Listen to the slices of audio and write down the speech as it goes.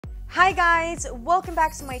Hi guys, welcome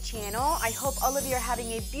back to my channel. I hope all of you are having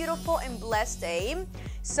a beautiful and blessed day.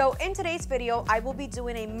 So in today's video, I will be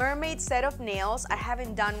doing a mermaid set of nails. I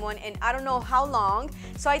haven't done one in I don't know how long,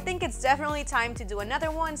 so I think it's definitely time to do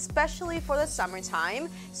another one, especially for the summertime.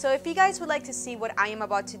 So if you guys would like to see what I am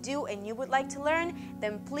about to do and you would like to learn,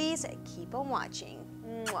 then please keep on watching.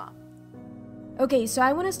 Mwah. Okay, so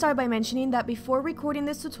I want to start by mentioning that before recording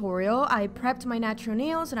this tutorial, I prepped my natural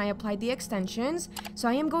nails and I applied the extensions, so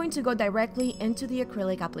I am going to go directly into the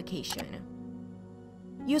acrylic application.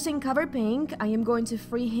 Using Cover Pink, I am going to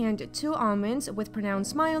freehand 2 almonds with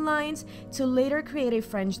pronounced smile lines to later create a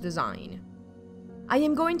French design. I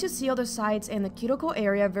am going to seal the sides and the cuticle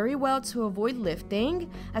area very well to avoid lifting.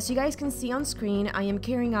 As you guys can see on screen, I am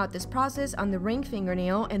carrying out this process on the ring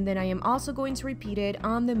fingernail, and then I am also going to repeat it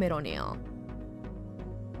on the middle nail.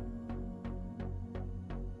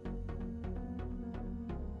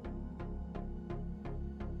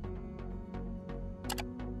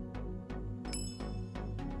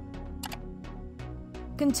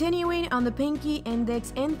 Continuing on the pinky,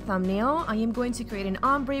 index, and thumbnail, I am going to create an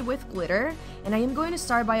ombre with glitter, and I am going to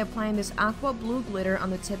start by applying this aqua blue glitter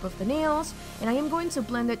on the tip of the nails, and I am going to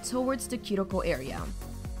blend it towards the cuticle area.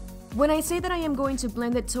 When I say that I am going to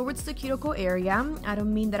blend it towards the cuticle area, I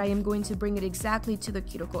don't mean that I am going to bring it exactly to the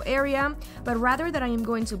cuticle area, but rather that I am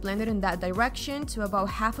going to blend it in that direction to about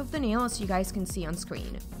half of the nail, as you guys can see on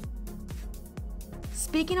screen.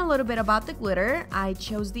 Speaking a little bit about the glitter, I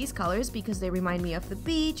chose these colors because they remind me of the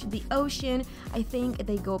beach, the ocean. I think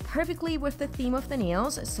they go perfectly with the theme of the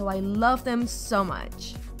nails, so I love them so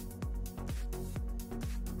much.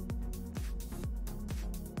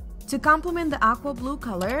 To complement the aqua blue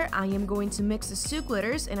color, I am going to mix the 2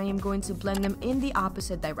 glitters and I am going to blend them in the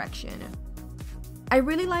opposite direction. I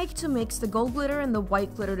really like to mix the gold glitter and the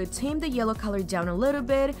white glitter to tame the yellow color down a little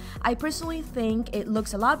bit. I personally think it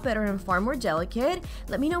looks a lot better and far more delicate.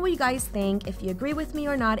 Let me know what you guys think, if you agree with me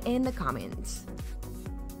or not, in the comments.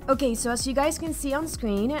 Okay, so as you guys can see on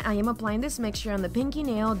screen, I am applying this mixture on the pinky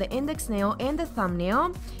nail, the index nail, and the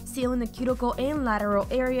thumbnail, sealing the cuticle and lateral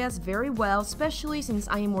areas very well, especially since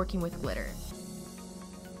I am working with glitter.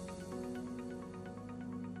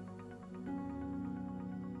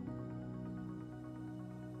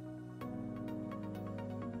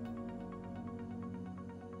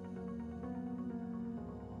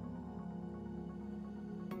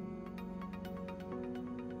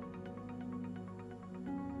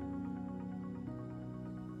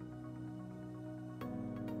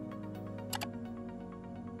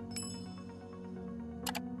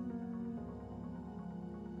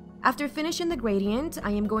 After finishing the gradient,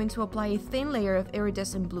 I am going to apply a thin layer of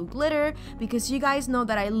iridescent blue glitter because you guys know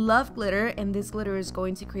that I love glitter, and this glitter is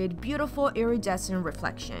going to create beautiful iridescent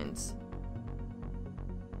reflections.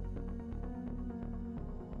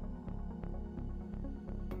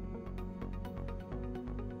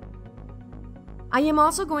 I am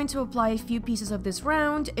also going to apply a few pieces of this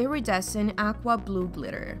round, iridescent aqua blue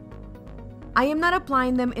glitter. I am not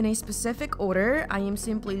applying them in a specific order, I am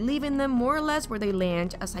simply leaving them more or less where they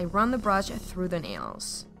land as I run the brush through the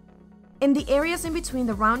nails. In the areas in between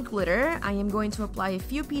the round glitter, I am going to apply a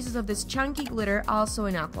few pieces of this chunky glitter, also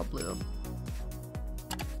in aqua blue.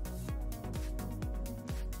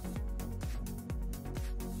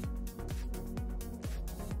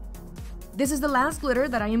 This is the last glitter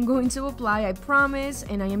that I am going to apply, I promise,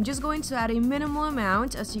 and I am just going to add a minimal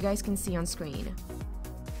amount, as you guys can see on screen.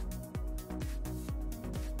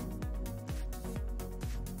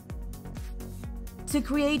 To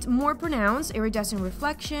create more pronounced iridescent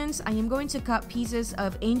reflections, I am going to cut pieces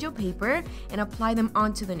of angel paper and apply them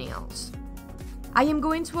onto the nails. I am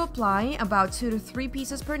going to apply about 2 to 3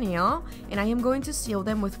 pieces per nail, and I am going to seal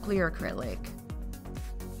them with clear acrylic.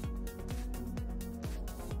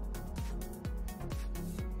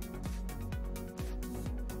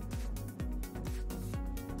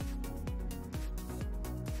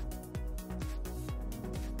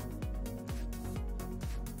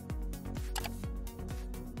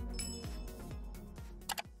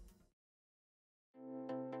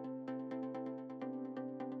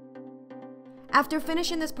 After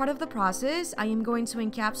finishing this part of the process, I am going to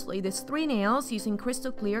encapsulate these 3 nails using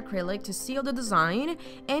crystal clear acrylic to seal the design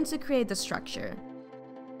and to create the structure.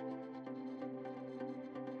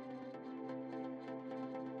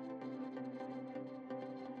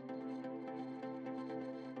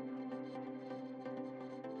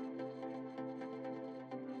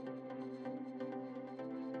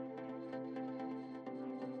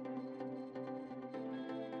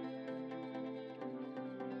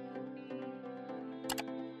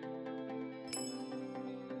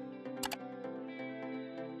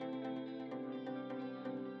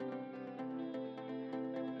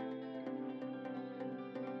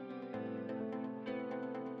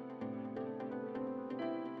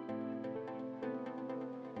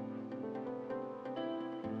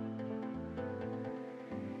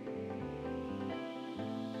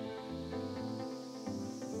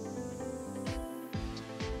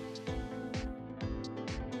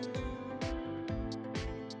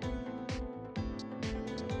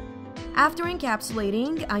 After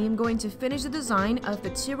encapsulating, I am going to finish the design of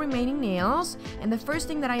the 2 remaining nails, and the first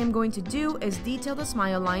thing that I am going to do is detail the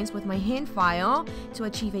smile lines with my hand file to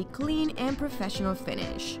achieve a clean and professional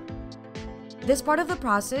finish. This part of the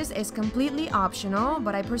process is completely optional,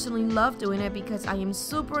 but I personally love doing it because I am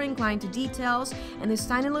super inclined to details, and these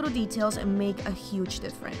tiny little details make a huge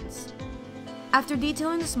difference. After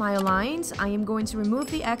detailing the smile lines, I am going to remove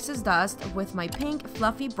the excess dust with my pink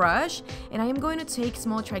fluffy brush, and I am going to take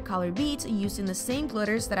small tricolor beads using the same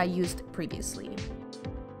glitters that I used previously.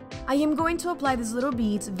 I am going to apply these little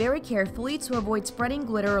beads very carefully to avoid spreading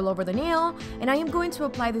glitter all over the nail, and I am going to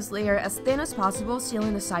apply this layer as thin as possible,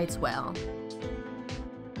 sealing the sides well.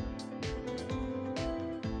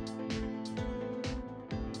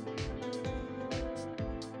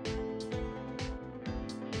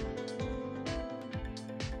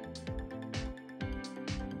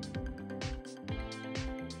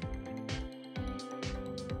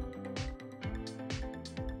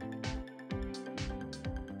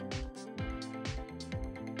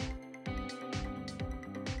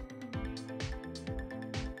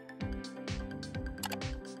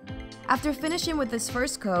 After finishing with this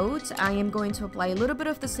first coat, I am going to apply a little bit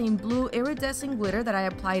of the same blue iridescent glitter that I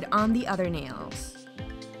applied on the other nails.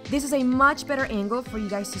 This is a much better angle for you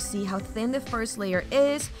guys to see how thin the first layer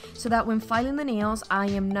is, so that when filing the nails, I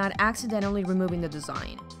am not accidentally removing the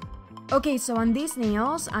design. Okay, so on these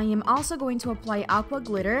nails, I am also going to apply aqua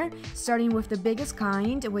glitter, starting with the biggest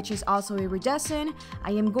kind, which is also iridescent.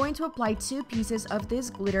 I am going to apply 2 pieces of this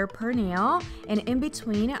glitter per nail, and in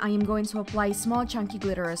between, I am going to apply small chunky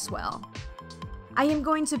glitter as well. I am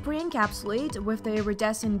going to pre-encapsulate with the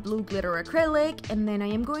iridescent blue glitter acrylic, and then I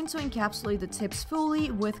am going to encapsulate the tips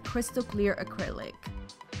fully with crystal clear acrylic.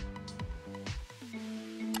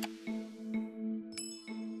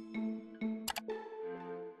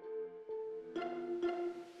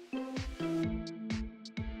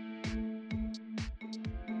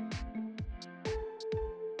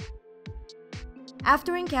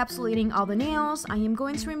 After encapsulating all the nails, I am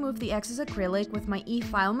going to remove the excess acrylic with my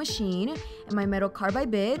e-file machine and my metal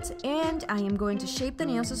carbide bit, and I am going to shape the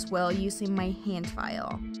nails as well using my hand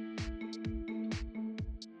file.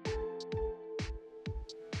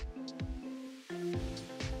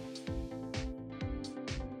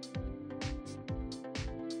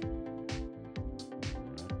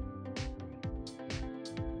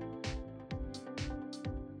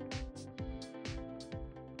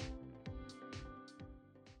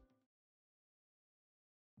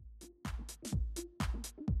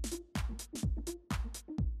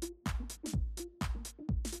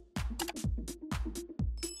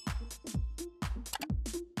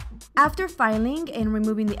 After filing and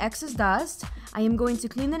removing the excess dust, I am going to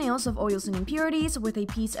clean the nails of oils and impurities with a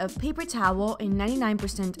piece of paper towel and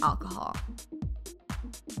 99% alcohol.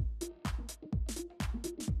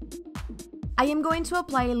 I am going to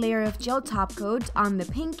apply a layer of gel top coat on the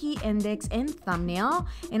pinky, index, and thumbnail,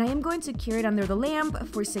 and I am going to cure it under the lamp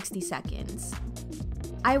for 60 seconds.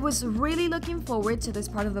 I was really looking forward to this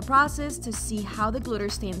part of the process to see how the glitter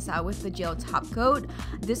stands out with the gel top coat.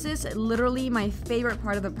 This is literally my favorite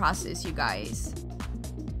part of the process, you guys.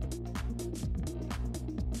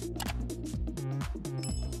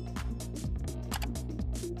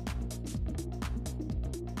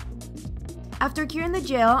 After curing the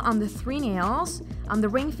gel on the 3 nails, on the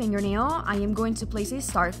ring fingernail, I am going to place a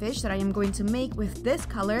starfish that I am going to make with this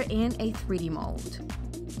color in a 3D mold.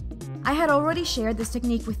 I had already shared this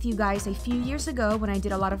technique with you guys a few years ago when I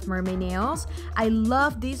did a lot of mermaid nails. I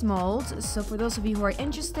love these molds, so for those of you who are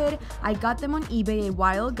interested, I got them on eBay a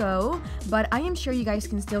while ago, but I am sure you guys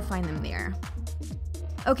can still find them there.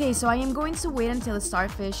 Okay, so I am going to wait until the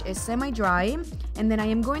starfish is semi-dry, and then I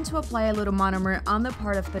am going to apply a little monomer on the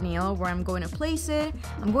part of the nail where I'm going to place it.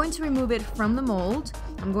 I'm going to remove it from the mold.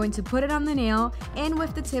 I'm going to put it on the nail, and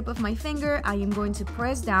with the tip of my finger, I am going to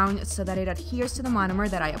press down so that it adheres to the monomer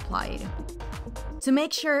that I applied. To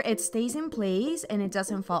make sure it stays in place and it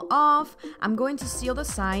doesn't fall off, I'm going to seal the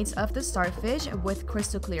sides of the starfish with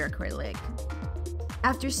crystal clear acrylic.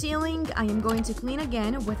 After sealing, I am going to clean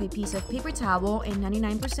again with a piece of paper towel and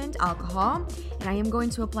 99% alcohol, and I am going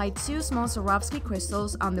to apply 2 small Swarovski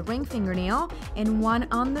crystals on the ring fingernail and 1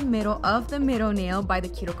 on the middle of the middle nail by the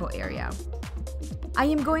cuticle area. I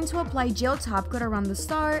am going to apply gel top coat around the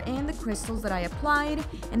star and the crystals that I applied,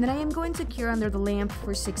 and then I am going to cure under the lamp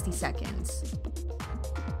for 60 seconds.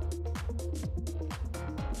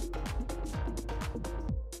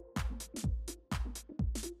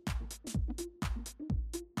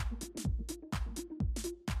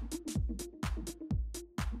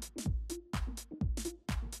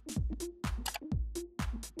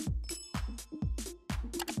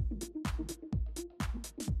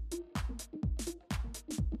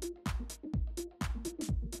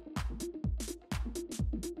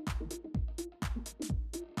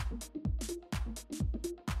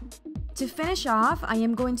 To finish off, I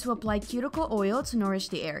am going to apply cuticle oil to nourish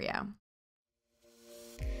the area.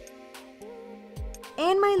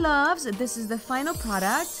 And my loves, this is the final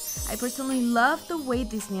product. I personally love the way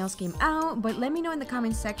these nails came out, but let me know in the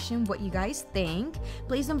comment section what you guys think.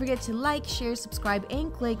 Please don't forget to like, share, subscribe,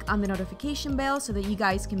 and click on the notification bell so that you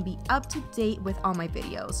guys can be up to date with all my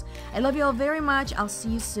videos. I love you all very much. I'll see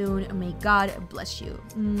you soon. May God bless you.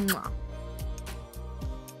 Mwah.